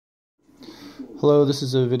Hello, this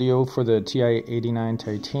is a video for the TI-89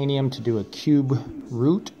 Titanium to do a cube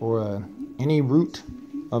root or any root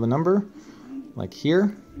of a number, like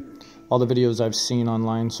here. All the videos I've seen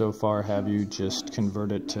online so far have you just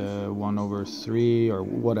convert it to 1 over 3 or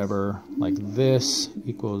whatever, like this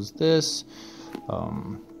equals this.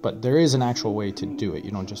 But there is an actual way to do it. You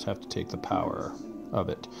don't just have to take the power of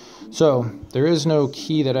it. So there is no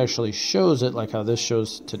key that actually shows it, like how this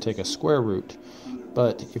shows to take a square root.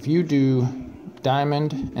 But if you do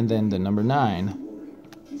diamond and then the number 9,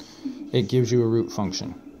 it gives you a root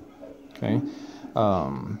function. Okay,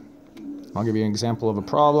 I'll give you an example of a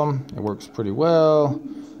problem. It works pretty well.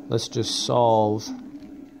 Let's just solve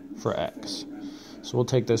for x. So we'll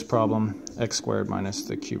take this problem, x squared minus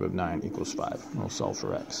the cube of 9 equals 5. And we'll solve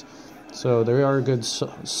for x. So there are good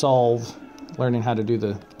learning how to do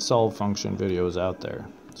the solve function videos out there.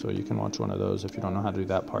 So you can watch one of those if you don't know how to do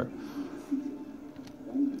that part.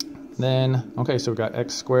 Then, okay, so we've got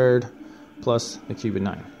x squared plus the cube of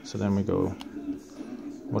 9. So then we go,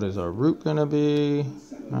 what is our root going to be?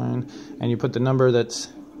 9. And you put the number that's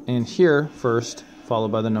in here first,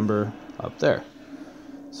 followed by the number up there.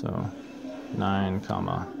 So 9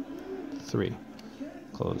 comma 3.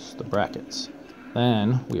 Close the brackets.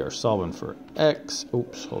 Then we are solving for x.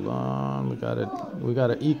 Oops, hold on. We got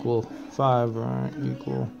to equal 5, right?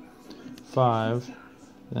 Equal 5.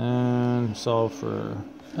 Then solve for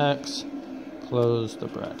x. Close the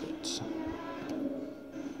brackets.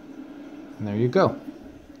 And there you go.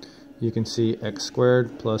 You can see x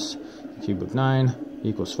squared plus the cube of 9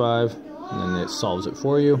 equals 5, and then it solves it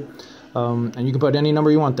for you. And you can put any number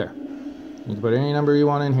you want there. You can put any number you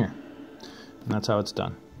want in here. And that's how it's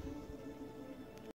done.